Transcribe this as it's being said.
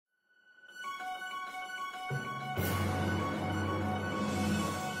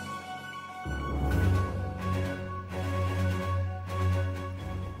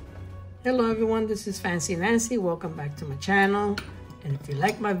Hello everyone, this is Fancy Nancy. Welcome back to my channel. And if you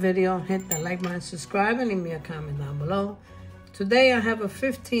like my video, hit that like button, subscribe, and leave me a comment down below. Today I have a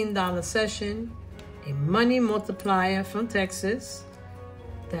 $15 session, a money multiplier from Texas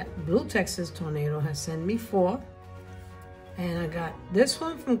that Blue Texas Tornado has sent me for. And I got this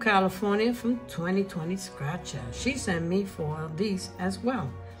one from California from 2020 Scratcher. She sent me 4 of these as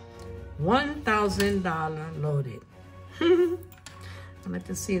well. $1,000 loaded. I'd like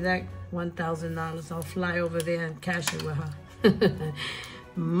to see that $1,000. I'll fly over there and cash it with her.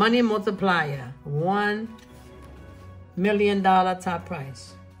 Money multiplier, $1 million top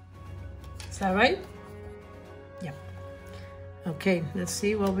prize. Is that right? Yep. Okay, let's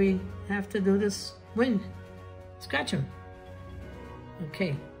see what we have to do this win. Scratch them.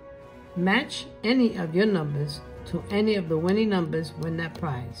 Okay. Match any of your numbers to any of the winning numbers, win that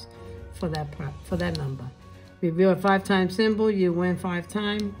prize for that number. Reveal a 5-time symbol, you win 5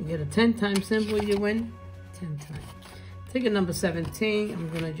 times. You get a 10-time symbol, you win 10 times. Ticket number 17. I'm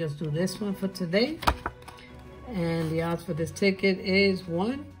going to just do this one for today. And the odds for this ticket is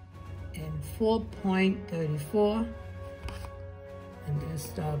 1 in 4.34. And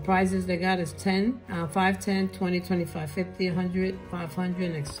this prizes they got is 10, 5, 10, 20, 25, 50, 100,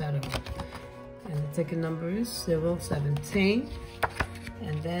 500, etc. And the ticket number is 017.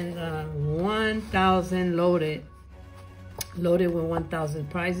 And then 1,000 loaded with 1,000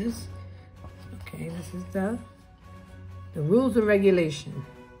 prizes. Okay, this is the rules and regulation.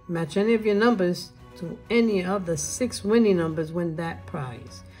 Match any of your numbers to any of the 6 winning numbers, win that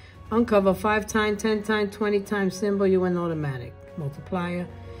prize. Uncover 5-time, 10-time, 20-time symbol, you win automatic multiplier,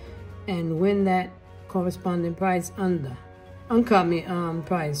 and win that corresponding prize under.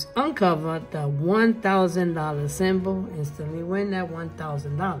 Prize. Uncover the $1,000 symbol, instantly win that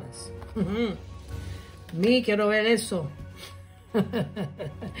 $1,000. Me quiero ver eso.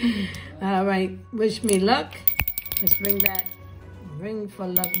 All right, wish me luck. Let's ring that ring for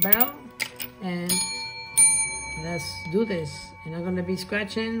luck bell, and let's do this. And I'm gonna be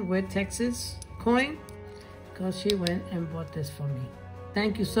scratching with Texas coin because she went and bought this for me.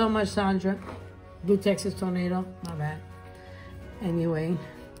 Thank you so much, Sandra. Blue Texas Tornado, my bad. Anyway,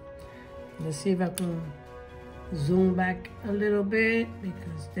 let's see if I can zoom back a little bit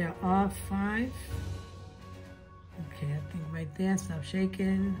because there are 5. Okay, I think right there, stop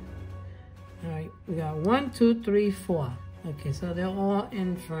shaking. All right, we got 1, 2, 3, 4. Okay, so they're all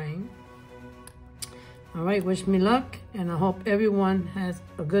in frame. All right, wish me luck, and I hope everyone has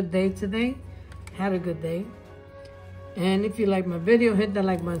a good day today. Had a good day. And if you like my video, hit that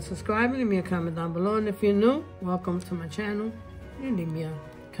like button, subscribe, and leave me a comment down below. And if you're new, welcome to my channel. And leave me a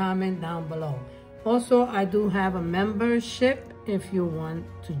comment down below. Also, I do have a membership if you want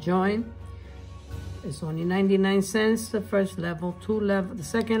to join. It's only 99 cents, the first level. The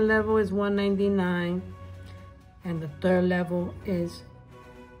second level is $1.99, and the third level is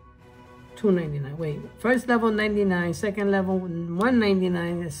 $2.99. Wait, first level 99, second level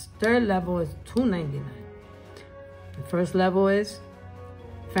 $1.99, this third level is $2.99. The first level is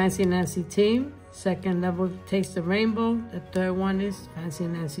Fancy Nancy Team. Second level, Taste the Rainbow. The third one is Fancy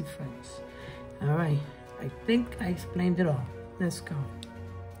Nancy Friends. All right, I think I explained it all. Let's go.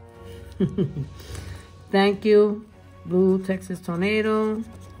 Thank you, Blue Texas Tornado,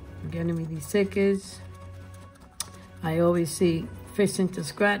 for getting me these tickets. I always see fishing to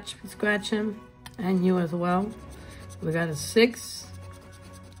scratch him, and you as well. We got a 6.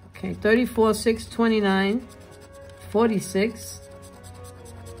 Okay, 34, 6, 29, 46.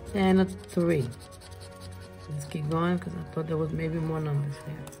 And a 3. Let's keep going because I thought there was maybe more numbers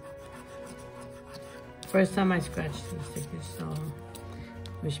there. First time I scratched these tickets, so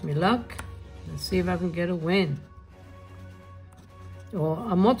wish me luck. Let's see if I can get a win. Or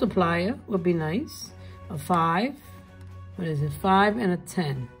a multiplier would be nice. A 5. What is it? 5 and a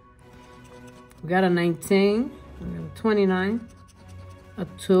 10. We got a 19. We got a 29. A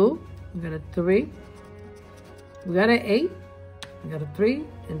 2. We got a 3. We got an 8. We got a 3,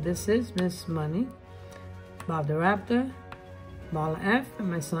 and this is Miss Money, Bob the Raptor, Ball F, and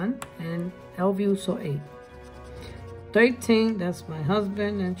my son, and Elview, so 8. 13, that's my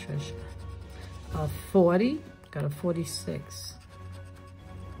husband and Trisha. A 40, got a 46.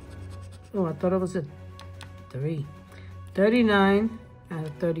 Oh, I thought it was a 3. 39, and a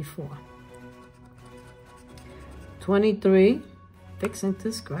 34. 23, fixing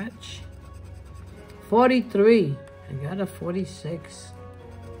to scratch. 43. I got a 46.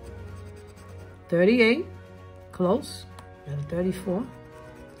 38, close. Got a 34.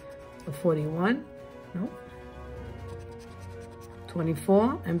 A 41, nope.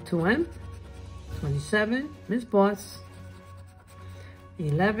 24, M2M. 27, Miss Boss.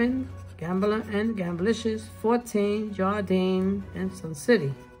 11, Gambler and Gamblicious. 14, Jardine and Sun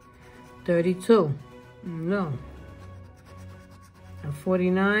City. 32, no. A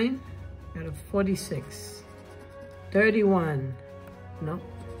 49, got a 46. 31, no.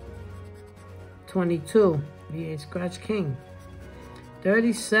 22, VA Scratch King.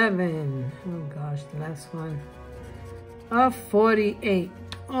 37, oh gosh, the last one. A 48,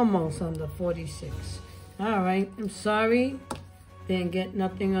 almost under 46. All right, I'm sorry. Didn't get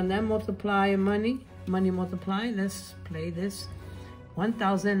nothing on that multiplier money multiply. Let's play this.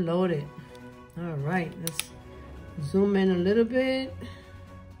 1,000 loaded. All right, let's zoom in a little bit.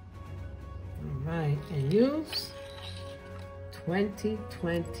 All right, and use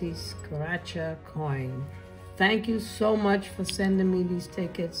 2020 scratcher coin. Thank you so much for sending me these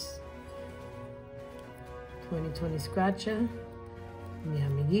tickets. 2020 scratcher, mi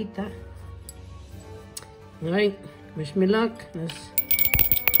amiguita. All right, wish me luck. Let's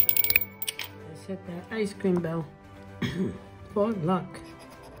hit that ice cream bell for luck.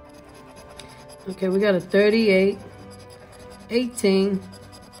 Okay, we got a 38, 18,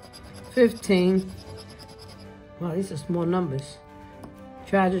 15. Wow, these are small numbers.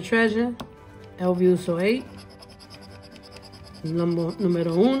 Treasure, El Viuso 8.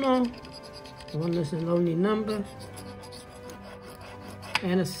 Numero uno. The one that's an only number.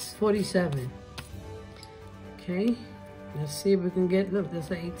 And it's 47. Okay, let's see if we can get, look, there's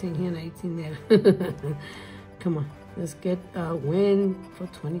an 18 here and an 18 there. Come on, let's get a win for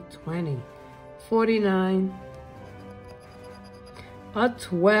 2020. 49. A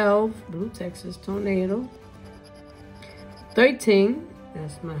 12, Blue Texas Tornado. 13,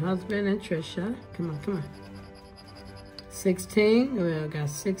 that's my husband and Trisha. Come on. 16, we got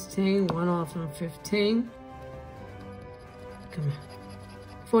 16, one off on 15. Come on.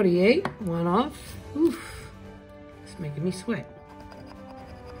 48, one off. Oof, it's making me sweat.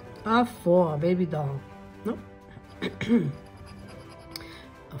 A 4, baby doll. Nope.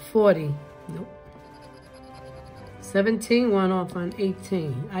 A 40, nope. 17, one off on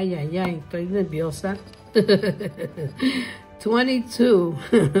 18. Ay, estoy nerviosa. 22,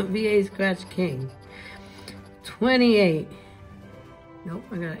 VA Scratch King. 28, nope,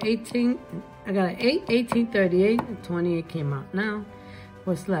 I got an 18, I got an 8, 18, 38, and 28 came out. Now,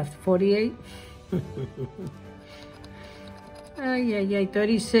 what's left? 48? Ay,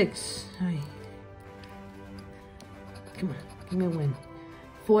 36. Ay. Come on, give me a win.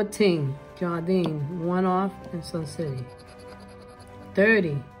 14, Jardine, one off, and Sun City.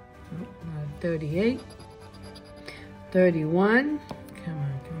 30, 38. 31, come on.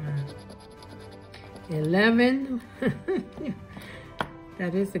 11,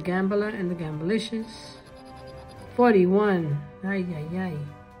 that is the Gambler and the Gamblicious. 41, ay.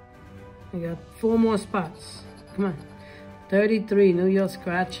 I got 4 more spots. Come on. 33, New York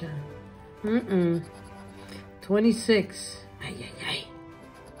Scratcher. 26, ay.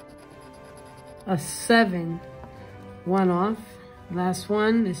 A 7, one off. Last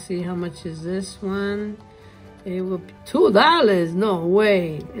one, let's see how much is this one. It will be $2. No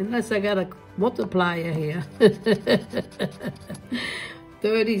way. Unless I got a multiplier here.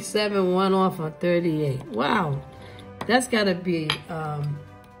 37, one off on 38. Wow. That's got to be a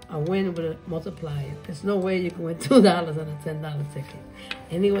win with a multiplier. There's no way you can win $2 on a $10 ticket.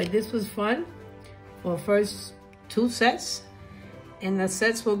 Anyway, this was fun for first 2 sets. And the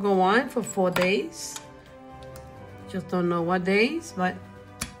sets will go on for 4 days. Just don't know what days, but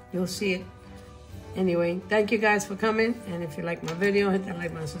you'll see it. Anyway, thank you guys for coming. And if you like my video, hit that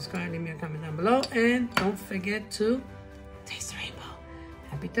like button, subscribe, leave me a comment down below. And don't forget to taste the rainbow.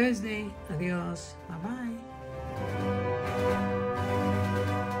 Happy Thursday. Adios. Bye-bye.